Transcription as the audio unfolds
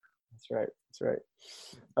That's right. That's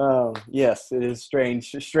right. Yes, it is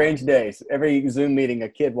strange days. Every Zoom meeting, a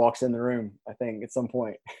kid walks in the room, I think, at some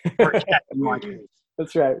point. Or a cat in my case.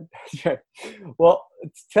 That's right. That's right. Well,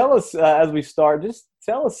 tell us as we start. Just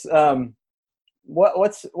tell us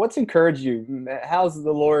what's encouraged you. How's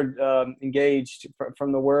the Lord engaged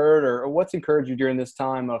from the Word, or what's encouraged you during this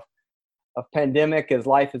time of pandemic, as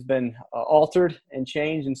life has been altered and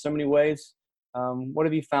changed in so many ways? What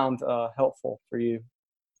have you found helpful for you?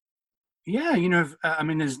 Yeah, I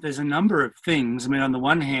mean, there's a number of things. I mean, on the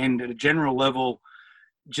one hand, at a general level,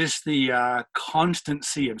 just the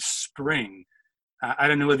constancy of spring. I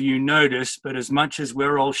don't know whether you noticed, but as much as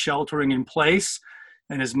we're all sheltering in place,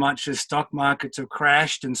 and as much as stock markets have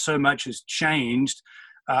crashed and so much has changed,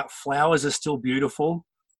 flowers are still beautiful,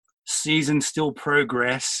 seasons still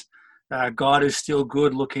progress, God is still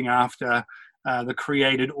good looking after the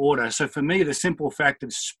created order. So for me, the simple fact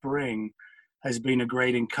of spring has been a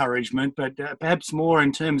great encouragement, but perhaps more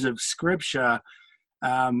in terms of scripture,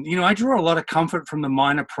 I draw a lot of comfort from the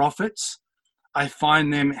minor prophets. I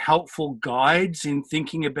find them helpful guides in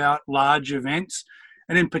thinking about large events,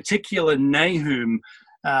 and in particular Nahum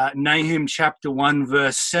chapter 1,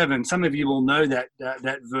 verse 7. Some of you will know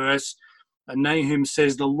that verse. Nahum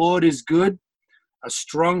says, "The Lord is good, a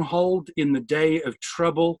stronghold in the day of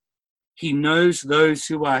trouble. He knows those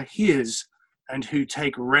who are his and who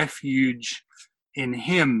take refuge in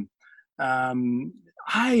him."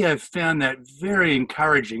 I have found that very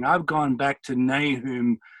encouraging. I've gone back to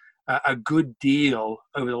Nahum a good deal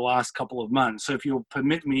over the last couple of months. So if you'll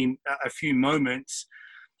permit me a few moments,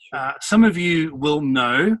 some of you will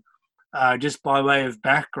know, just by way of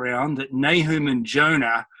background, that Nahum and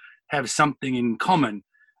Jonah have something in common.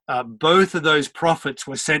 Both of those prophets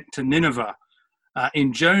were sent to Nineveh.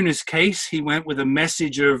 In Jonah's case, he went with a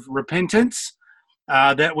message of repentance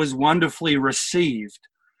that was wonderfully received.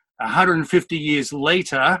 150 years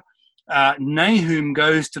later, Nahum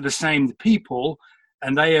goes to the same people,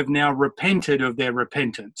 and they have now repented of their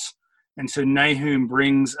repentance. And so Nahum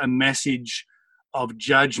brings a message of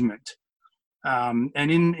judgment. And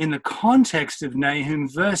in the context of Nahum,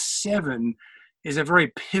 verse 7 is a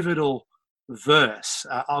very pivotal verse.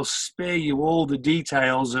 I'll spare you all the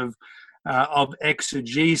details of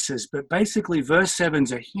exegesis, but basically verse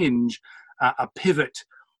 7's a hinge, a pivot.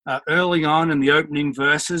 Early on in the opening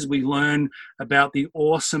verses, we learn about the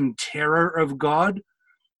awesome terror of God.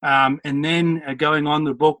 And then going on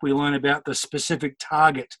the book, we learn about the specific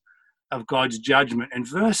target of God's judgment. And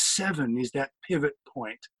verse 7 is that pivot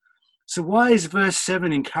point. So why is verse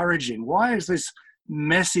 7 encouraging? Why is this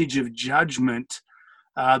message of judgment,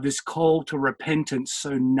 this call to repentance,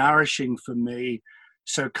 so nourishing for me,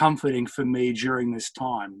 so comforting for me during this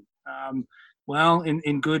time? Well, in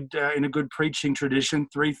a good preaching tradition,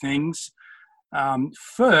 three things.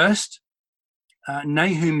 First,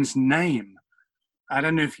 Nahum's name. I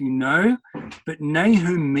don't know if you know, but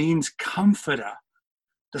Nahum means comforter.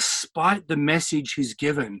 Despite the message he's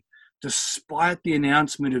given, despite the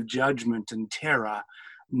announcement of judgment and terror,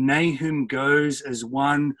 Nahum goes as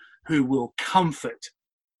one who will comfort.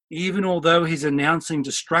 Even although he's announcing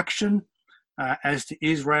destruction as to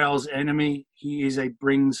Israel's enemy, he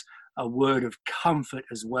brings a word of comfort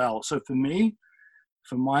as well. So for me,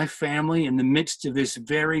 for my family, in the midst of this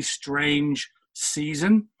very strange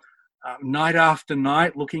season, night after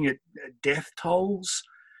night, looking at death tolls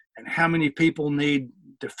and how many people need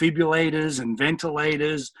defibrillators and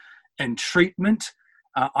ventilators and treatment,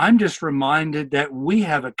 I'm just reminded that we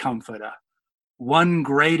have a comforter, one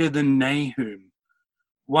greater than Nahum,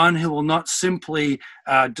 one who will not simply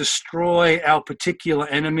destroy our particular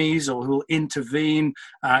enemies or who will intervene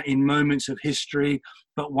in moments of history,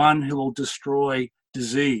 but one who will destroy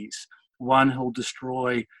disease, one who will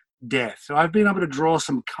destroy death. So I've been able to draw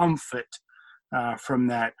some comfort from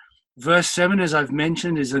that. Verse 7, as I've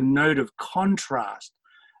mentioned, is a note of contrast.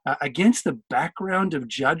 Against the background of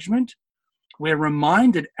judgment, we're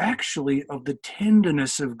reminded actually of the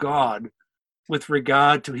tenderness of God with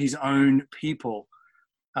regard to his own people.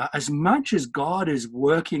 As much as God is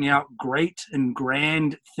working out great and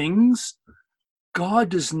grand things, God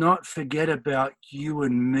does not forget about you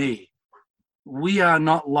and me. We are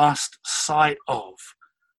not lost sight of.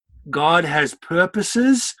 God has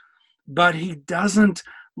purposes, but he doesn't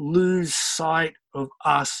lose sight of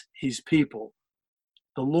us, his people.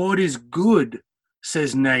 The Lord is good,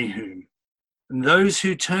 says Nahum. And those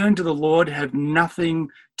who turn to the Lord have nothing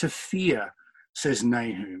to fear, says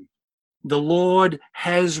Nahum. The Lord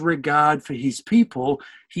has regard for his people.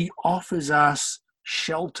 He offers us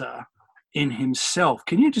shelter in himself.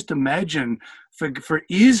 Can you just imagine For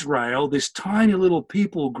Israel, this tiny little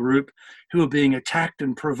people group who are being attacked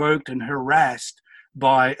and provoked and harassed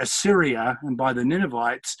by Assyria and by the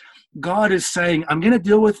Ninevites, God is saying, I'm going to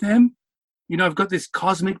deal with them. I've got this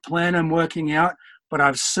cosmic plan I'm working out, but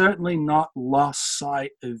I've certainly not lost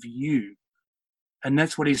sight of you. And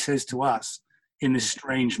that's what he says to us in this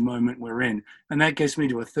strange moment we're in. And that gets me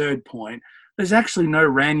to a third point. There's actually no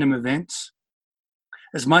random events.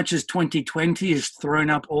 As much as 2020 has thrown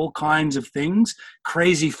up all kinds of things,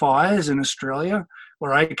 crazy fires in Australia,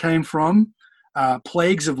 where I came from,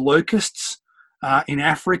 plagues of locusts in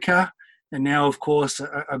Africa, and now, of course,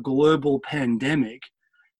 a global pandemic,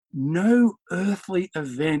 no earthly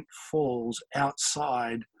event falls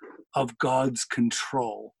outside of God's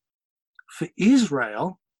control. For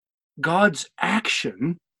Israel, God's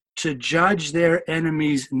action to judge their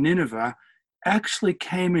enemies, Nineveh, actually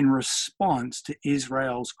came in response to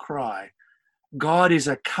Israel's cry. God is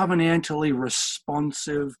a covenantally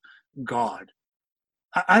responsive God.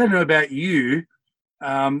 I don't know about you,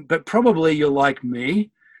 but probably you're like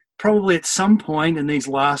me. Probably at some point in these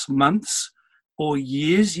last months or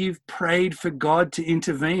years, you've prayed for God to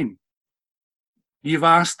intervene. You've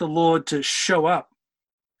asked the Lord to show up.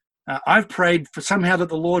 I've prayed for somehow that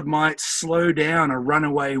the Lord might slow down a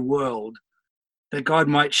runaway world, that God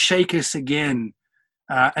might shake us again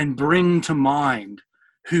and bring to mind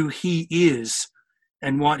who he is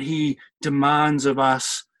and what he demands of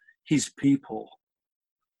us, his people.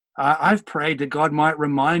 I've prayed that God might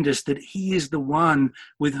remind us that he is the one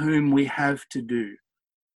with whom we have to do.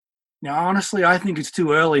 Now, honestly, I think it's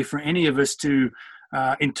too early for any of us to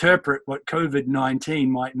interpret what COVID-19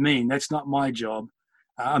 might mean. That's not my job.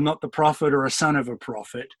 I'm not the prophet or a son of a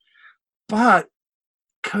prophet. But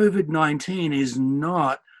COVID-19 is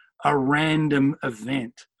not a random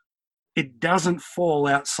event. It doesn't fall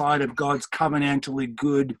outside of God's covenantally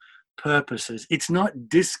good purposes. It's not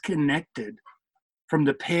disconnected from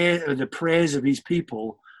the prayers of his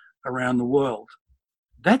people around the world.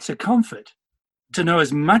 That's a comfort, to know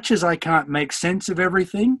as much as I can't make sense of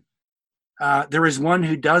everything, there is one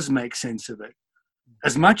who does make sense of it.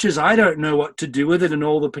 As much as I don't know what to do with it and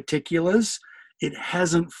all the particulars, it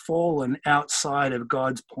hasn't fallen outside of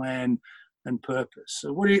God's plan and purpose.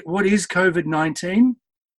 So what is COVID-19?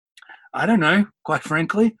 I don't know, quite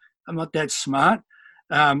frankly. I'm not that smart.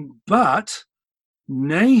 But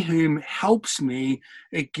Nahum helps me.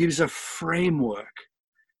 It gives a framework.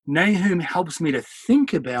 Nahum helps me to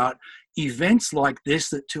think about events like this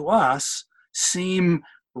that to us seem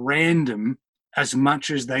random as much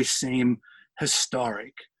as they seem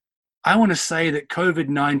historic. I want to say that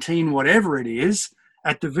COVID-19, whatever it is,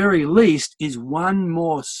 at the very least, is one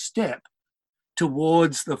more step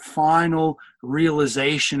towards the final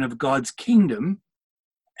realization of God's kingdom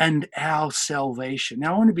and our salvation.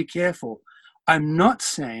 Now, I want to be careful. I'm not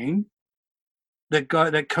saying that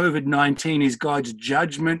COVID-19 is God's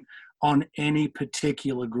judgment on any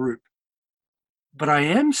particular group. But I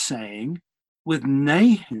am saying with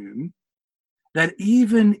Nahum that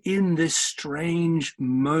even in this strange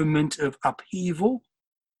moment of upheaval,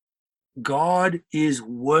 God is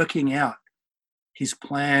working out his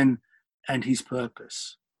plan and his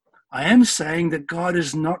purpose. I am saying that God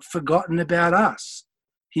has not forgotten about us,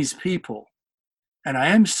 his people. And I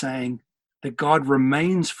am saying that God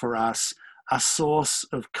remains for us a source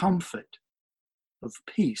of comfort, of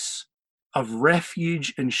peace, of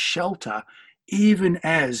refuge and shelter, even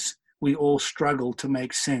as we all struggle to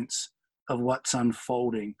make sense of what's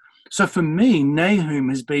unfolding. So for me, Nahum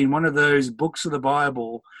has been one of those books of the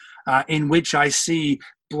Bible in which I see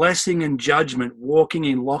blessing and judgment walking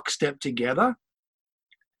in lockstep together,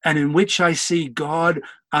 and in which I see God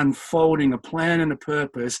unfolding a plan and a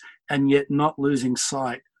purpose, and yet not losing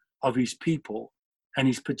sight of his people and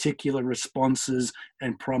his particular responses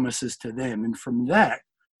and promises to them. And from that,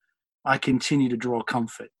 I continue to draw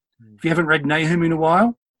comfort. If you haven't read Nahum in a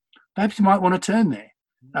while, perhaps you might want to turn there.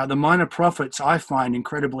 The minor prophets I find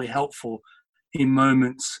incredibly helpful in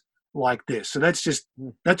moments like this. So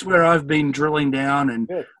that's where I've been drilling down, and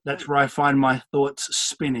that's where I find my thoughts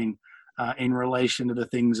spinning in relation to the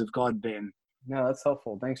things of God, Ben. No, that's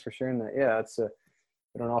helpful. Thanks for sharing that. Yeah,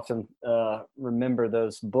 we don't often remember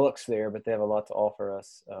those books there, but they have a lot to offer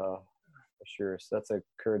us for sure. So that's an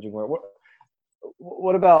encouraging word.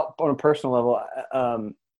 What about on a personal level?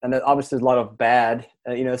 And obviously there's a lot of bad.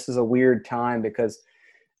 This is a weird time because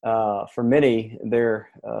for many, they're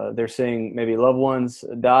seeing maybe loved ones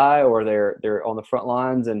die, or they're on the front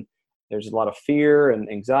lines, and there's a lot of fear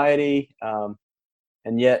and anxiety.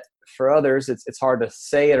 And yet for others, it's hard to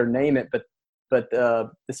say it or name it, but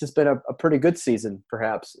this has been a pretty good season,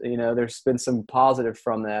 perhaps. There's been some positive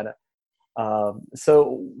from that.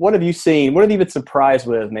 So what have you seen? What have you been surprised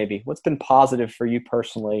with, maybe? What's been positive for you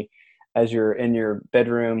personally as you're in your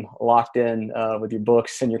bedroom, locked in with your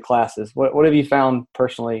books and your classes? What have you found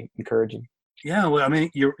personally encouraging? Yeah, well, I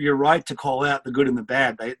mean, you're right to call out the good and the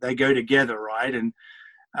bad. They go together, right? And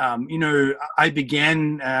I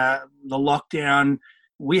began the lockdown.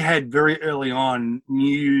 We had very early on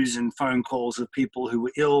news and phone calls of people who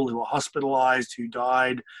were ill, who were hospitalized, who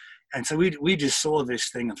died. And so we just saw this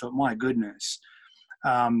thing and thought, my goodness.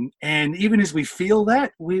 And even as we feel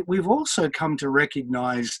that, we've also come to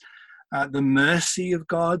recognize the mercy of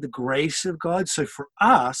God, the grace of God. So for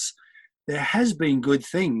us, there has been good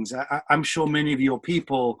things. I'm sure many of your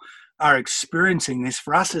people are experiencing this.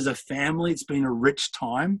 For us as a family, it's been a rich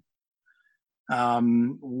time.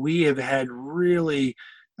 We have had really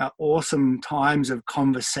awesome times of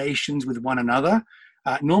conversations with one another.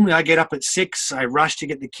 Normally I get up at 6, I rush to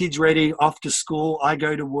get the kids ready, off to school, I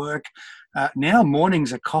go to work. Now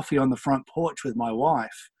mornings are coffee on the front porch with my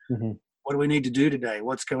wife. Mm-hmm. What do we need to do today?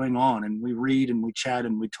 What's going on? And we read and we chat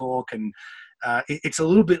and we talk, and it's a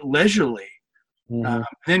little bit leisurely. Mm-hmm.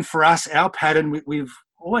 Then for us, our pattern, we've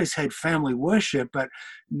always had family worship, but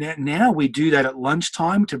now we do that at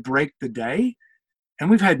lunchtime to break the day. And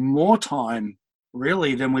we've had more time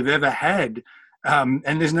really than we've ever had. And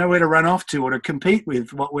there's nowhere to run off to or to compete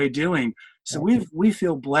with what we're doing. So we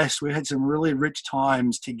feel blessed. We've had some really rich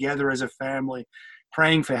times together as a family,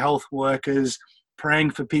 praying for health workers,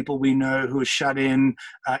 praying for people we know who are shut in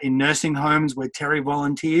nursing homes where Terry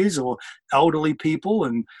volunteers, or elderly people.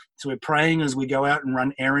 And so we're praying as we go out and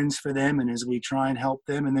run errands for them and as we try and help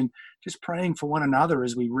them, and then just praying for one another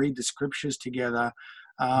as we read the scriptures together.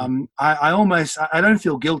 I don't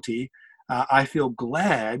feel guilty. I feel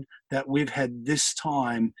glad that we've had this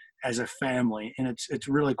time as a family, and it's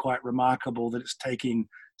really quite remarkable that it's taking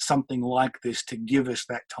something like this to give us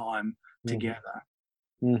that time together.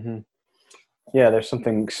 Mm-hmm. Yeah, there's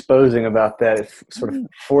something exposing about that. It's sort of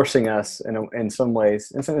forcing us in some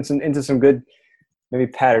ways into some good maybe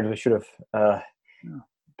patterns we should have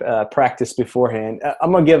practiced beforehand.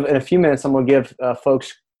 I'm going to give, in a few minutes, I'm going to give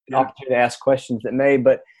folks an opportunity to ask questions that may,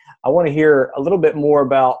 but I want to hear a little bit more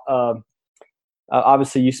about,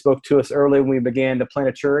 obviously you spoke to us early when we began to plant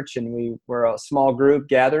a church, and we were a small group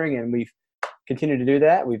gathering, and we've continued to do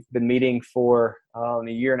that. We've been meeting for a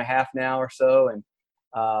year and a half now or so, and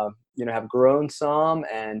have grown some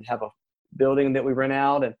and have a building that we rent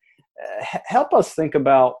out. And help us think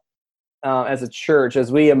about, as a church,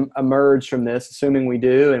 as we emerge from this, assuming we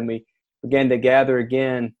do, and we begin to gather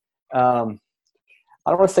again. I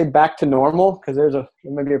don't want to say back to normal, because there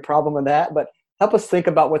may be a problem with that, but help us think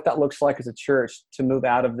about what that looks like as a church to move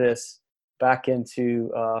out of this back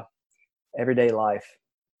into everyday life.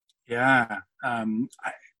 Yeah. A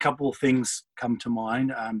couple of things come to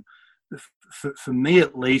mind. For me,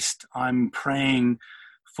 at least, I'm praying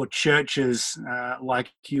for churches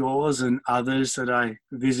like yours and others that I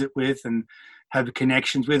visit with and have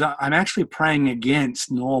connections with. I'm actually praying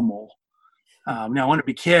against normal. Now, I want to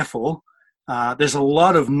be careful. There's a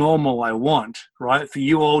lot of normal I want, right? For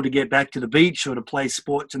you all to get back to the beach or to play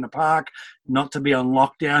sports in the park, not to be on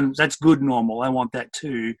lockdown. That's good normal. I want that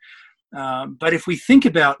too. But if we think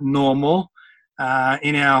about normal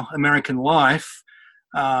in our American life,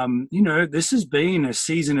 this has been a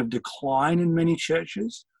season of decline in many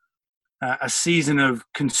churches, a season of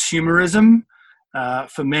consumerism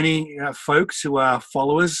for many folks who are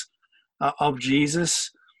followers of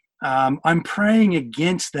Jesus. I'm praying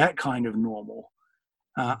against that kind of normal.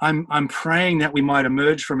 I'm praying that we might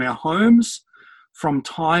emerge from our homes, from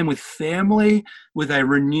time with family, with a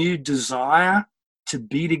renewed desire to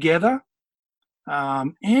be together.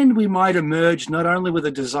 And we might emerge not only with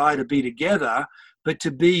a desire to be together, but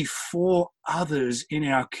to be for others in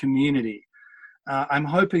our community. I'm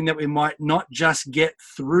hoping that we might not just get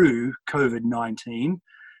through COVID-19,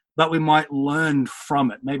 but we might learn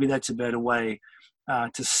from it. Maybe that's a better way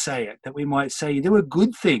to say it, that we might say there were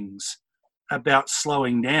good things about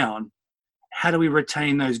slowing down. How do we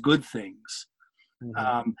retain those good things?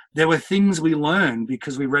 Mm-hmm. There were things we learned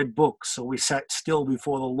because we read books, or we sat still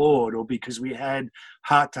before the Lord, or because we had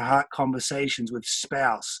heart-to-heart conversations with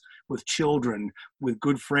spouse, with children, with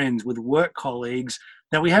good friends, with work colleagues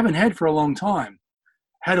that we haven't had for a long time.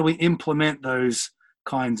 How do we implement those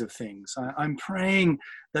kinds of things? I'm praying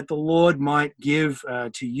that the Lord might give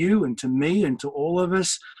to you and to me and to all of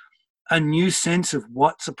us a new sense of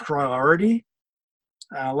what's a priority.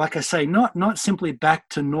 Like I say, not simply back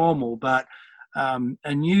to normal, but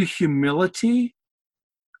a new humility.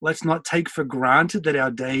 Let's not take for granted that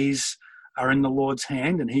our days are in the Lord's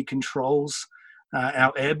hand and He controls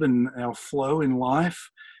our ebb and our flow in life.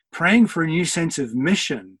 praying for a new sense of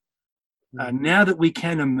mission. Now that we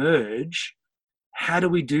can emerge, how do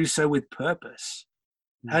we do so with purpose?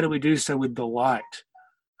 How do we do so with delight?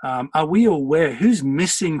 Are we aware who's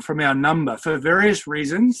missing from our number for various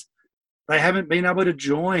reasons? They haven't been able to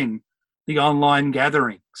join the online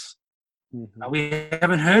gatherings. We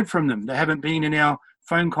haven't heard from them. They haven't been in our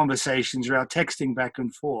phone conversations or our texting back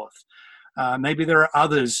and forth. Maybe there are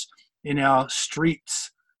others in our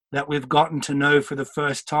streets that we've gotten to know for the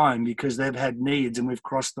first time because they've had needs and we've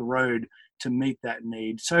crossed the road to meet that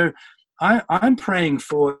need. So I'm praying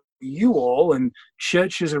for you all and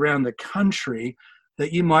churches around the country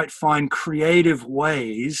that you might find creative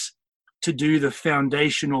ways to do the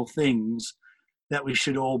foundational things that we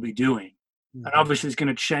should all be doing. And obviously it's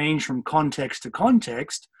going to change from context to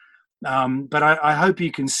context, but I hope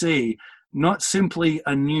you can see not simply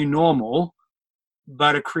a new normal,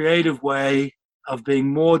 but a creative way of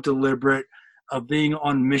being more deliberate, of being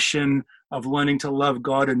on mission, of learning to love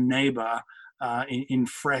God and neighbor in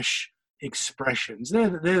fresh expressions. They're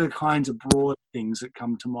the kinds of broad things that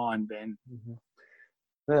come to mind, Ben.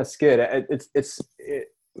 That's good. I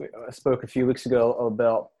spoke a few weeks ago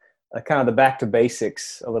about kind of the back to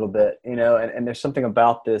basics a little bit, and there's something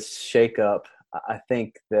about this shakeup, I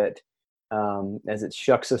think, that as it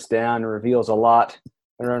shucks us down and reveals a lot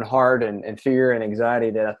in our own heart and fear and anxiety,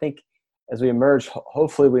 that I think as we emerge,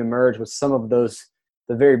 hopefully we emerge with some of the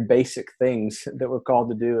very basic things that we're called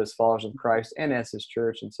to do as followers of Christ and as His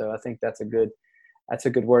church. And so I think that's a good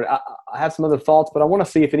word. I have some other thoughts, but I want to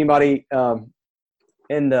see if anybody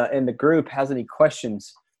in the group has any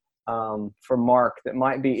questions for Mark that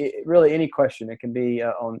might be really any question. It can be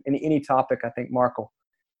on any topic. I think Mark will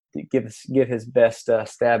give his best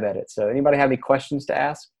stab at it. So anybody have any questions to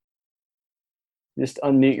ask? Just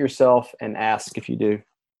unmute yourself and ask if you do.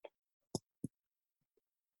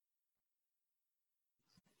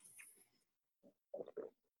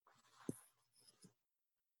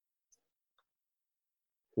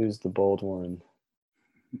 Who's the bold one?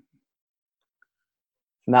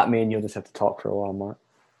 Not me, and you'll just have to talk for a while, Mark.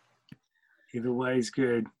 Either way is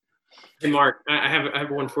good. Hey, Mark, I have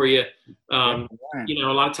one for you. A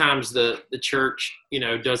lot of times the church,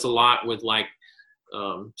 does a lot with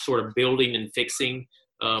sort of building and fixing.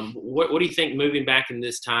 What do you think, moving back in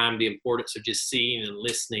this time, the importance of just seeing and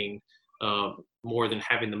listening more than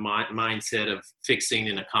having the mindset of fixing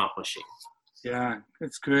and accomplishing? Yeah,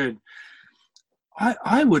 that's good.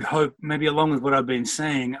 I would hope, maybe along with what I've been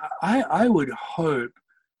saying, I would hope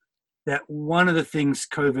that one of the things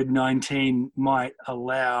COVID-19 might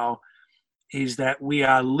allow is that we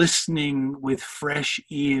are listening with fresh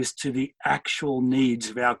ears to the actual needs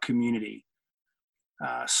of our community.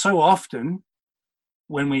 So often,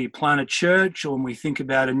 when we plant a church or when we think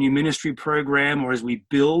about a new ministry program or as we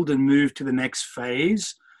build and move to the next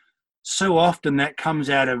phase, so often that comes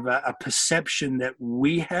out of a perception that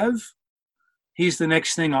we have. Here's the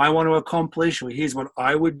next thing I want to accomplish, or here's what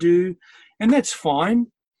I would do. And that's fine.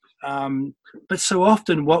 But so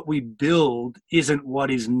often what we build isn't what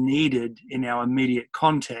is needed in our immediate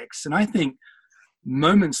context. And I think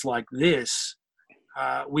moments like this,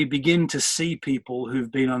 we begin to see people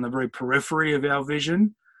who've been on the very periphery of our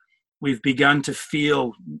vision. We've begun to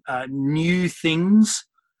feel new things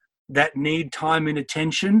that need time and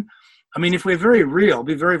attention. I mean, if we're very real,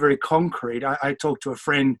 be very, very concrete. I talked to a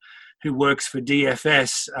friend who works for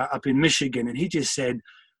DFS up in Michigan, and he just said,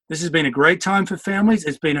 this has been a great time for families.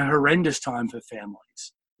 It's been a horrendous time for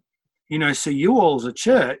families. So you all as a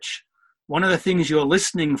church, one of the things you're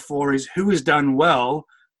listening for is who has done well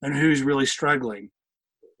and who's really struggling.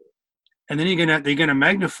 And then they're going to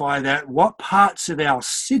magnify that. What parts of our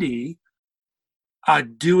city are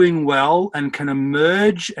doing well and can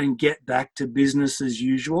emerge and get back to business as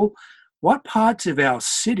usual? What parts of our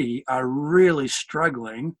city are really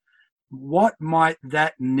struggling? What might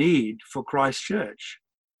that need for Christ Church?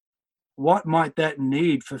 What might that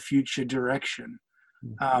need for future direction?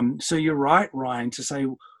 So you're right, Ryan, to say,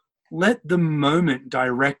 let the moment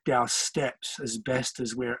direct our steps as best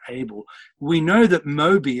as we're able. We know that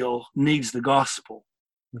Mobile needs the gospel.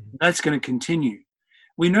 That's going to continue.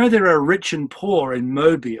 We know there are rich and poor in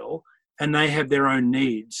Mobile, and they have their own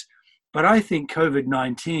needs. But I think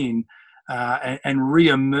COVID-19 and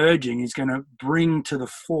re-emerging is going to bring to the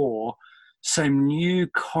fore some new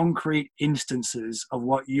concrete instances of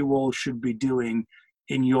what you all should be doing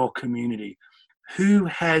in your community. Who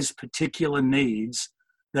has particular needs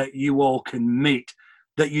that you all can meet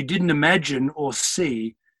that you didn't imagine or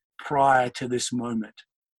see prior to this moment?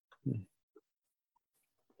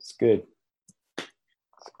 It's good. It's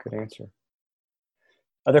a good answer.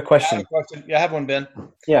 Other questions? I have a question. Yeah, I have one, Ben.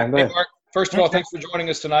 Yeah, go ahead. Mark, First of all, thanks for joining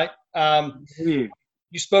us tonight.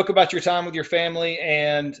 You spoke about your time with your family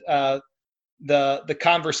and the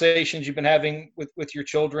conversations you've been having with your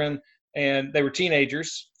children, and they were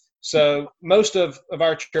teenagers. So most of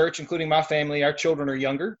our church, including my family, our children are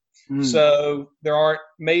younger. So there aren't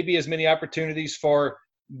maybe as many opportunities for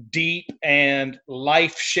deep and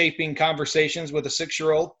life-shaping conversations with a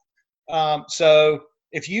 6-year-old. So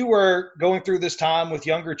if you were going through this time with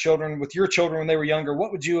younger children, with your children when they were younger,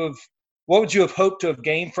 what would you have hoped to have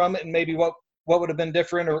gained from it, and maybe what would have been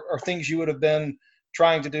different, or things you would have been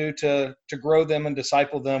trying to do to grow them and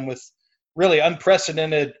disciple them with really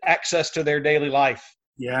unprecedented access to their daily life?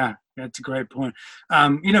 Yeah, that's a great point.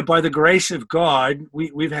 By the grace of God,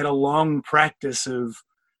 we've had a long practice of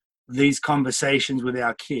these conversations with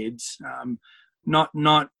our kids.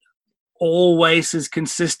 Not always as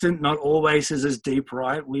consistent, not always as deep,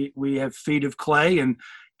 right? We have feet of clay and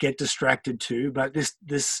get distracted too, but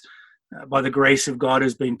this by the grace of God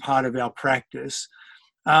has been part of our practice.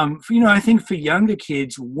 I think for younger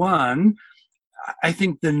kids, I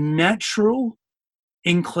think the natural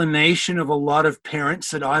inclination of a lot of parents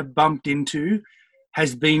that I've bumped into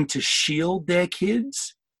has been to shield their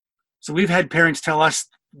kids. So we've had parents tell us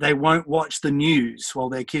they won't watch the news while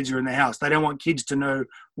their kids are in the house. They don't want kids to know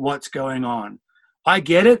what's going on. I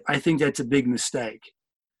get it. I think that's a big mistake.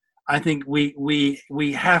 I think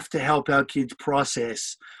we have to help our kids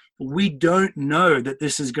process. We don't know that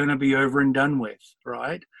this is going to be over and done with,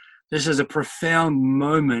 right? This is a profound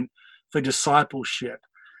moment for discipleship.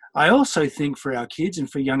 I also think for our kids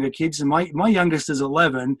and for younger kids, and my youngest is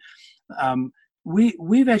 11,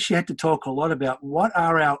 we've actually had to talk a lot about what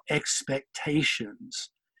are our expectations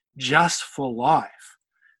just for life.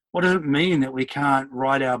 What does it mean that we can't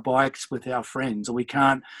ride our bikes with our friends, or we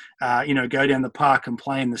can't, go down the park and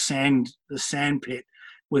play in the sand pit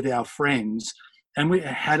with our friends? And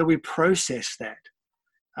how do we process that?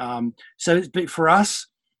 So for us,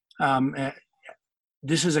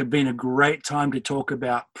 this has been a great time to talk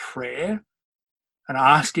about prayer and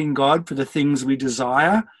asking God for the things we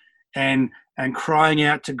desire, and crying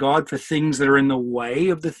out to God for things that are in the way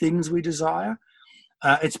of the things we desire.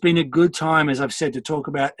 It's been a good time, as I've said, to talk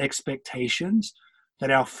about expectations,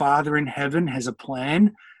 that our Father in heaven has a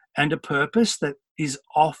plan and a purpose that is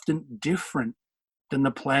often different than the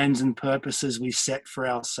plans and purposes we set for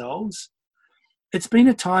ourselves. It's been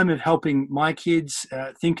a time of helping my kids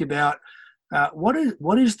think about what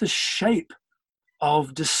is the shape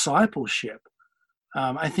of discipleship.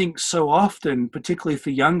 I think so often, particularly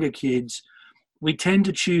for younger kids, we tend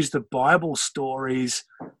to choose the Bible stories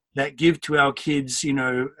that give to our kids,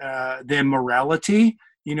 their morality,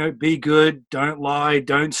 be good, don't lie,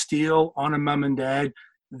 don't steal, honor mum and dad.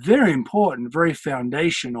 Very important, very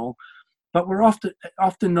foundational, but we're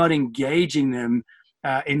often not engaging them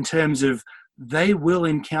in terms of they will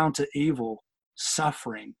encounter evil,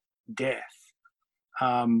 suffering, death.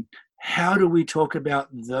 How do we talk about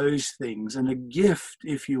those things? And the gift,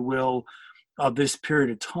 if you will, of this period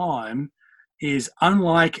of time is,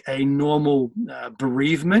 unlike a normal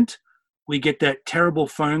bereavement, we get that terrible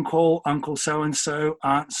phone call, Uncle so-and-so,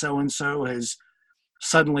 Aunt so-and-so has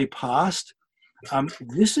suddenly passed.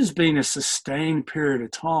 This has been a sustained period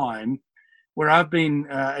of time where I've been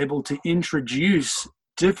able to introduce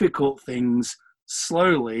difficult things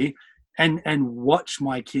slowly and watch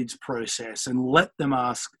my kids process and let them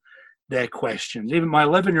ask their questions. Even my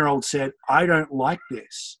 11-year-old said, I don't like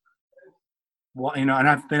this. And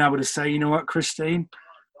I've been able to say, you know what, Christine,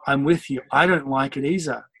 I'm with you. I don't like it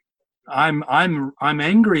either. I'm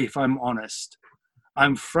angry if I'm honest.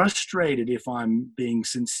 I'm frustrated if I'm being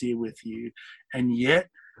sincere with you. And yet,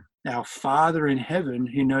 our Father in heaven,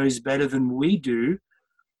 who knows better than we do,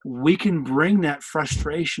 we can bring that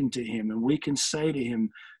frustration to him, and we can say to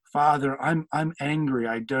him, Father, I'm angry.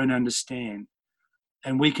 I don't understand.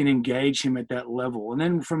 And we can engage him at that level. And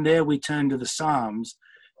then from there, we turn to the Psalms,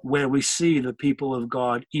 where we see the people of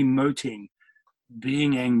God emoting,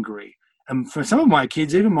 being angry. And for some of my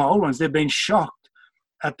kids, even my old ones, they've been shocked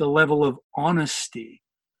at the level of honesty.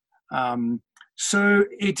 So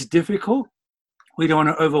it's difficult. We don't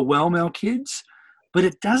want to overwhelm our kids, but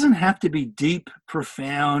it doesn't have to be deep,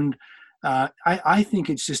 profound. I think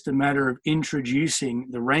it's just a matter of introducing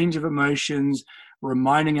the range of emotions,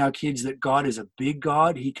 reminding our kids that God is a big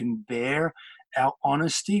God. He can bear our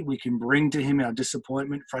honesty. We can bring to him our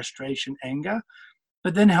disappointment, frustration, anger,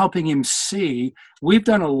 but then helping him see. We've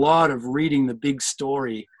done a lot of reading the big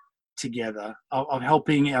story together, of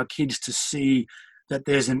helping our kids to see that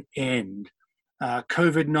there's an end.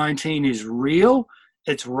 COVID-19 is real.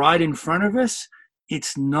 It's right in front of us.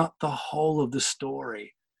 It's not the whole of the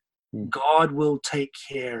story. God will take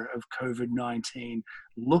care of COVID-19.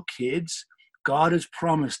 Look, kids, God has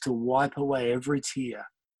promised to wipe away every tear,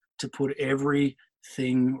 to put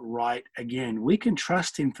everything right again. We can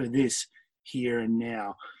trust him for this here and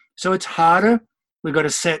now. So it's harder. We've got to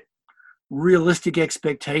set realistic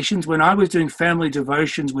expectations. When I was doing family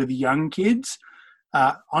devotions with young kids,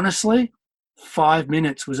 honestly, 5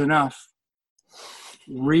 minutes was enough.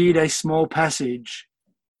 Read a small passage,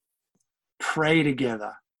 pray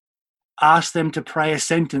together, ask them to pray a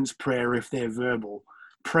sentence prayer if they're verbal,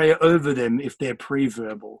 pray over them if they're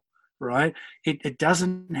pre-verbal, right? It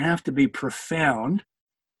doesn't have to be profound,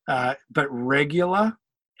 but regular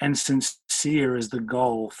and sincere is the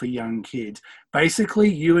goal for young kids.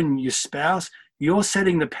 Basically, you and your spouse, you're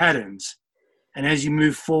setting the patterns. And as you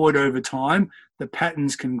move forward over time, the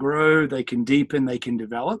patterns can grow, they can deepen, they can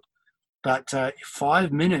develop. But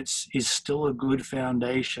 5 minutes is still a good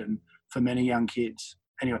foundation for many young kids.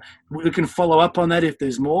 Anyway, we can follow up on that if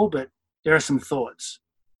there's more, but there are some thoughts.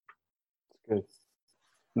 Good.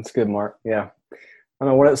 That's good, Mark. Yeah. I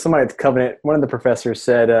know somebody at the Covenant, one of the professors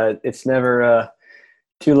said it's never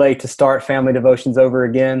too late to start family devotions over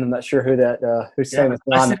again. I'm not sure who's saying it.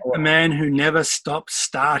 I said the man who never stopped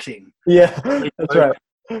starting. Yeah, that's right.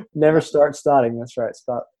 Never start starting. That's right.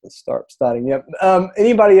 Start starting. Yep.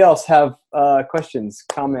 Anybody else have questions,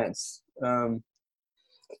 comments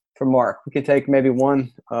for Mark? We could take maybe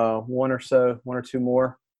one or two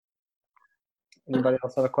more. Anybody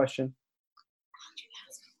else have a question?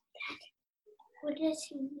 What does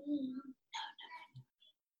he mean?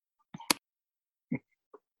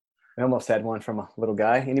 I almost had one from a little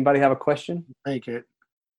guy. Anybody have a question? Take it.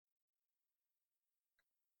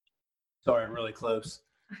 Sorry, I'm really close.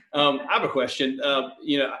 I have a question.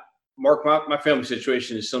 Mark, my family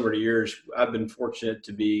situation is similar to yours. I've been fortunate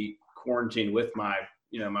to be quarantined with my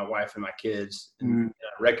wife and my kids. And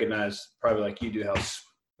I recognize, probably like you do,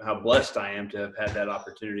 how blessed I am to have had that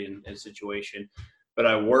opportunity and situation. But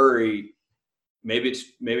I worry, maybe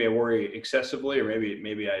I worry excessively, or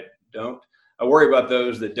maybe I don't. I worry about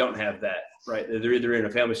those that don't have that, right? They're either in a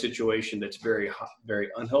family situation that's very, very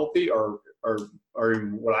unhealthy, or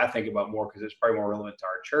what I think about more, because it's probably more relevant to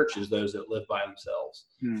our church, is those that live by themselves.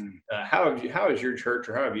 How has your church,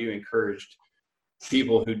 or how have you encouraged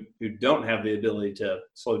people who don't have the ability to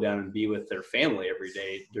slow down and be with their family every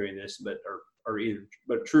day during this, but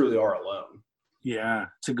truly are alone? Yeah,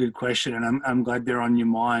 it's a good question, and I'm glad they're on your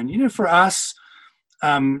mind. For us,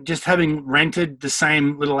 just having rented the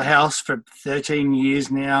same little house for 13 years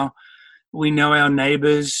now, we know our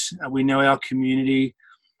neighbors, we know our community.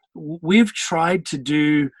 We've tried to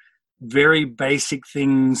do very basic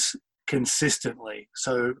things consistently.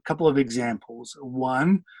 So a couple of examples.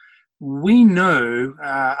 One, we know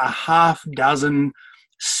a half dozen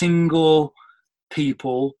single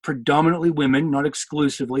people, predominantly women, not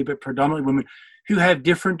exclusively, but predominantly women, who have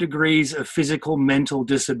different degrees of physical, mental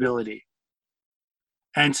disability.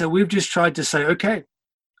 And so we've just tried to say, okay,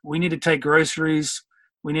 we need to take groceries.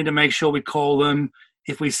 We need to make sure we call them.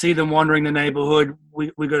 If we see them wandering the neighborhood,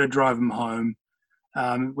 we got to drive them home.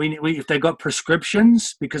 If they've got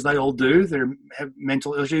prescriptions, because they all do, they have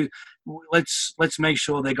mental issues, let's make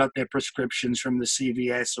sure they got their prescriptions from the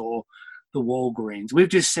CVS or the Walgreens. We've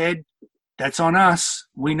just said, that's on us.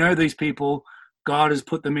 We know these people. God has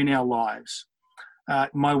put them in our lives.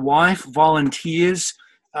 My wife volunteers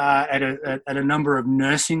at a number of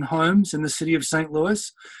nursing homes in the city of St.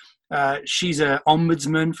 Louis. She's an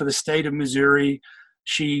ombudsman for the state of Missouri.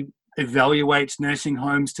 She evaluates nursing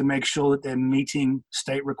homes to make sure that they're meeting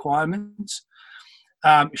state requirements.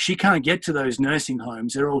 She can't get to those nursing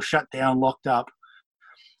homes. They're all shut down, locked up.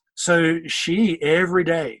 So every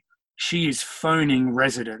day, she is phoning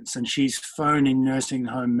residents and she's phoning nursing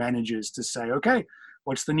home managers to say, okay,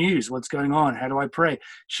 what's the news? What's going on? How do I pray?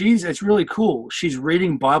 It's really cool. She's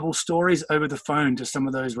reading Bible stories over the phone to some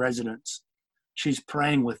of those residents. She's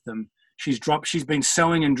praying with them. She's been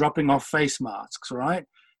sewing and dropping off face masks, right?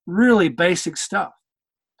 Really basic stuff.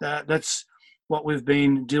 That's what we've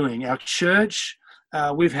been doing. Our church,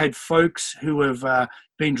 we've had folks who have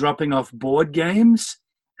been dropping off board games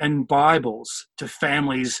and Bibles to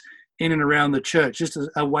families in and around the church, just as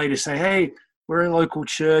a way to say, hey, we're a local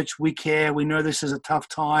church. We care. We know this is a tough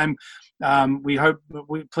time.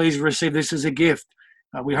 Please receive this as a gift.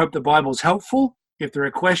 We hope the Bible's helpful. If there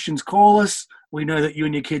are questions, call us. We know that you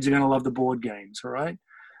and your kids are going to love the board games, all right?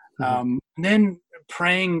 And then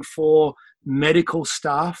praying for medical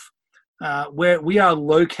staff, where we are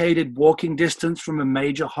located walking distance from a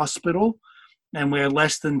major hospital, and we're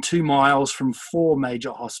less than 2 miles from 4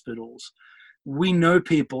 major hospitals. We know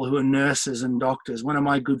people who are nurses and doctors. One of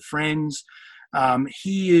my good friends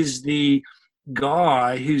He is the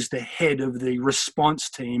guy who's the head of the response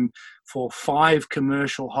team for 5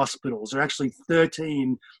 commercial hospitals. There are actually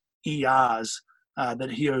 13 ERs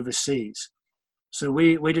that he oversees. So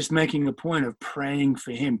we're just making a point of praying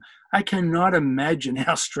for him. I cannot imagine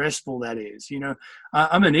how stressful that is.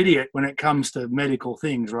 I'm an idiot when it comes to medical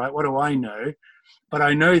things, right? What do I know? But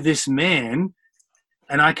I know this man,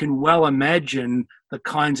 and I can well imagine the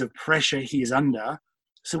kinds of pressure he is under.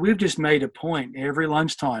 So we've just made a point every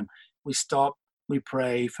lunchtime. We stop, we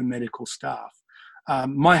pray for medical staff.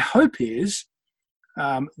 My hope is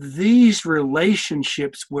these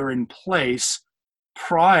relationships were in place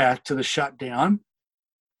prior to the shutdown,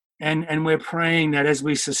 and we're praying that as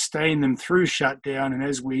we sustain them through shutdown and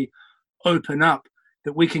as we open up,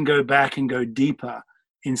 that we can go back and go deeper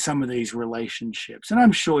in some of these relationships. And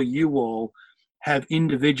I'm sure you all have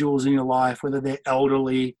individuals in your life, whether they're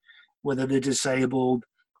elderly, whether they're disabled,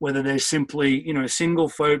 whether they're simply, single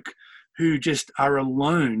folk who just are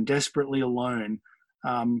alone, desperately alone.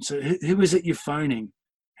 So who is it you're phoning?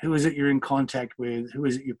 Who is it you're in contact with? Who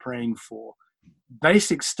is it you're praying for?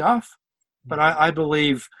 Basic stuff, but I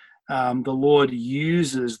believe the Lord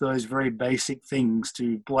uses those very basic things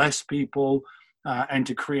to bless people and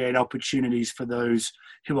to create opportunities for those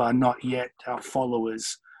who are not yet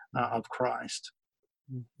followers of Christ.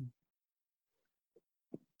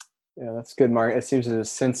 Yeah, that's good, Mark. It seems there's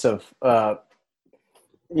a sense of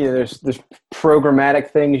there's programmatic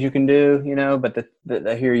things you can do, but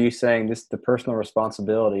I hear you saying this, the personal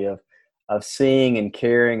responsibility of seeing and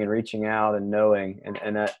caring and reaching out and knowing.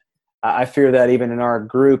 And I fear that even in our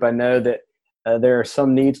group, I know that there are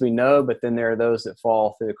some needs we know, but then there are those that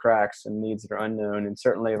fall through the cracks and needs that are unknown, and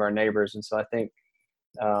certainly of our neighbors. And so I think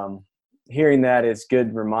hearing that is a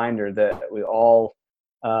good reminder that we all,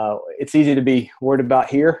 it's easy to be worried about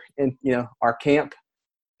here in, our camp,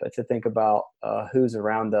 but to think about who's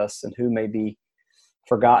around us and who may be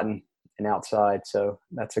forgotten and outside. So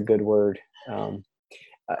that's a good word.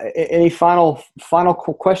 Any final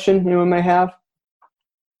question anyone may have?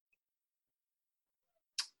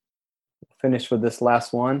 Finish with this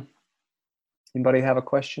last one. Anybody have a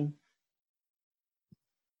question?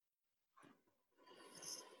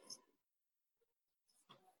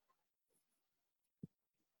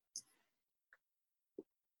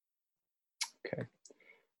 Okay.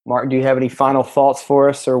 Mark, do you have any final thoughts for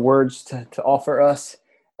us or words to offer us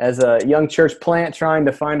as a young church plant trying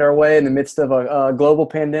to find our way in the midst of a global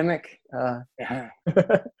pandemic?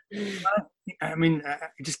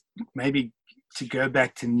 Just maybe to go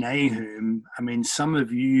back to Nahum, some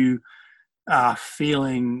of you are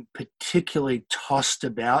feeling particularly tossed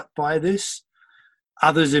about by this.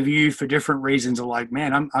 Others of you, for different reasons, are like,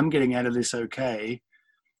 man, I'm getting out of this okay.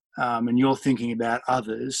 And you're thinking about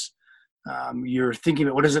others. You're thinking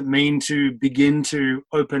about what does it mean to begin to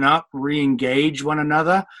open up, re-engage one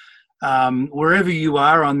another. Wherever you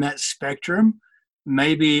are on that spectrum,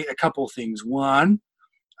 maybe a couple things. One,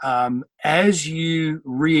 as you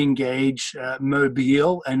re-engage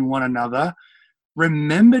Mobile and one another,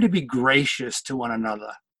 remember to be gracious to one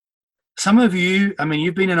another. Some of you,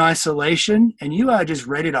 you've been in isolation and you are just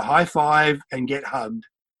ready to high five and get hugged.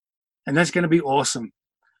 And that's going to be awesome.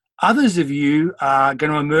 Others of you are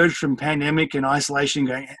going to emerge from pandemic and isolation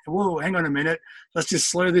going, whoa, hang on a minute. Let's just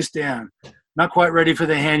slow this down. Not quite ready for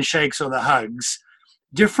the handshakes or the hugs.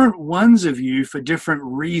 Different ones of you, for different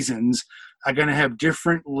reasons, are going to have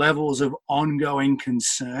different levels of ongoing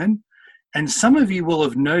concern. And some of you will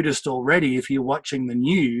have noticed already, if you're watching the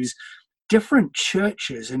news, different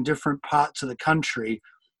churches in different parts of the country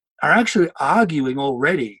are actually arguing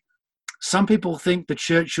already. Some people think the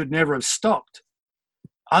church should never have stopped.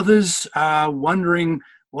 Others are wondering,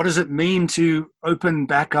 what does it mean to open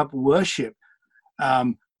back up worship?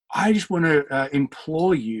 I just want to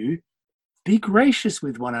implore you, be gracious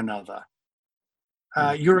with one another.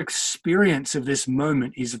 Your experience of this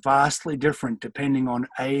moment is vastly different depending on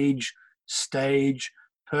age, stage,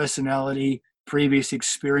 personality, previous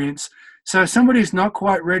experience. So if somebody's not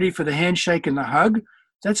quite ready for the handshake and the hug,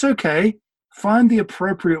 that's okay. Find the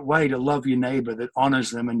appropriate way to love your neighbor that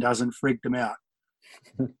honors them and doesn't freak them out.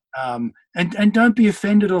 And don't be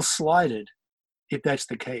offended or slighted if that's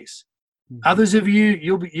the case. Mm-hmm. Others of you,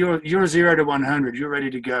 you're 0 to 100. You're ready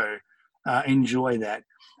to go. Enjoy that.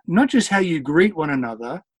 Not just how you greet one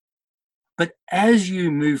another, but as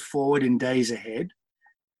you move forward in days ahead,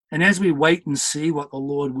 and as we wait and see what the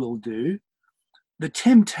Lord will do, the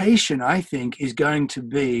temptation, I think, is going to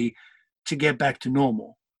be to get back to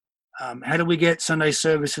normal. How do we get Sunday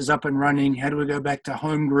services up and running? How do we go back to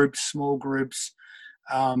home groups, small groups?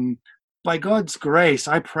 By God's grace,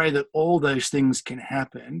 I pray that all those things can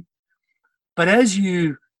happen. But as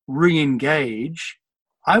you re-engage,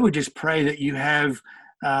 I would just pray that you have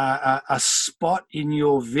a spot in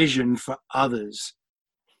your vision for others.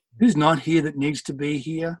 Who's not here that needs to be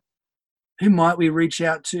here? Who might we reach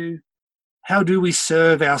out to? How do we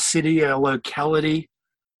serve our city, our locality?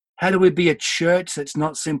 How do we be a church that's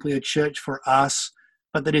not simply a church for us,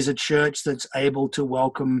 but that is a church that's able to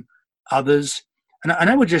welcome others? And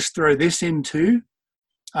I would just throw this in too.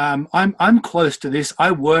 I'm close to this. I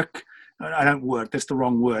don't work, that's the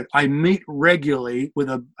wrong word. I meet regularly with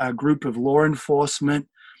a group of law enforcement,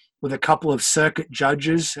 with a couple of circuit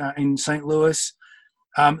judges in St. Louis.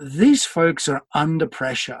 These folks are under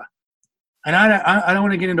pressure. And I don't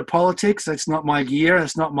want to get into politics. That's not my gear.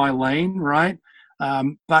 That's not my lane, right?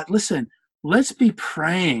 But listen, let's be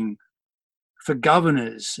praying for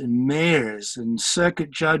governors and mayors and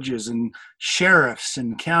circuit judges and sheriffs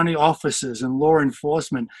and county officers and law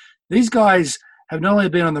enforcement. These guys have not only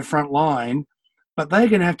been on the front line, but they're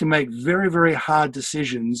going to have to make very, very hard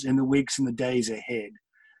decisions in the weeks and the days ahead.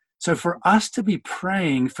 So for us to be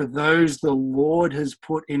praying for those the Lord has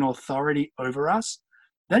put in authority over us,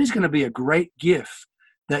 that is going to be a great gift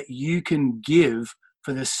that you can give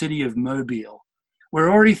for the city of Mobile.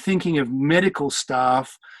 We're already thinking of medical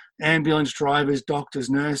staff, ambulance drivers, doctors,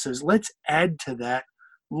 nurses. Let's add to that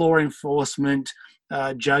law enforcement,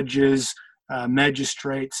 judges,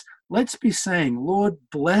 magistrates. Let's be saying, Lord,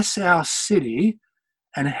 bless our city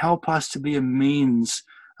and help us to be a means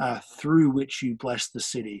through which you bless the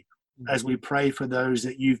city as we pray for those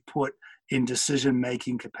that you've put in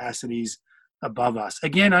decision-making capacities above us.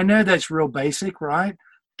 Again, I know that's real basic, right?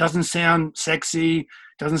 Doesn't sound sexy,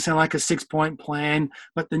 doesn't sound like a 6-point plan,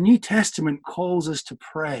 but the New Testament calls us to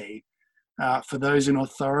pray for those in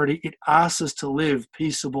authority. It asks us to live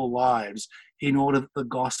peaceable lives in order that the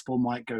gospel might go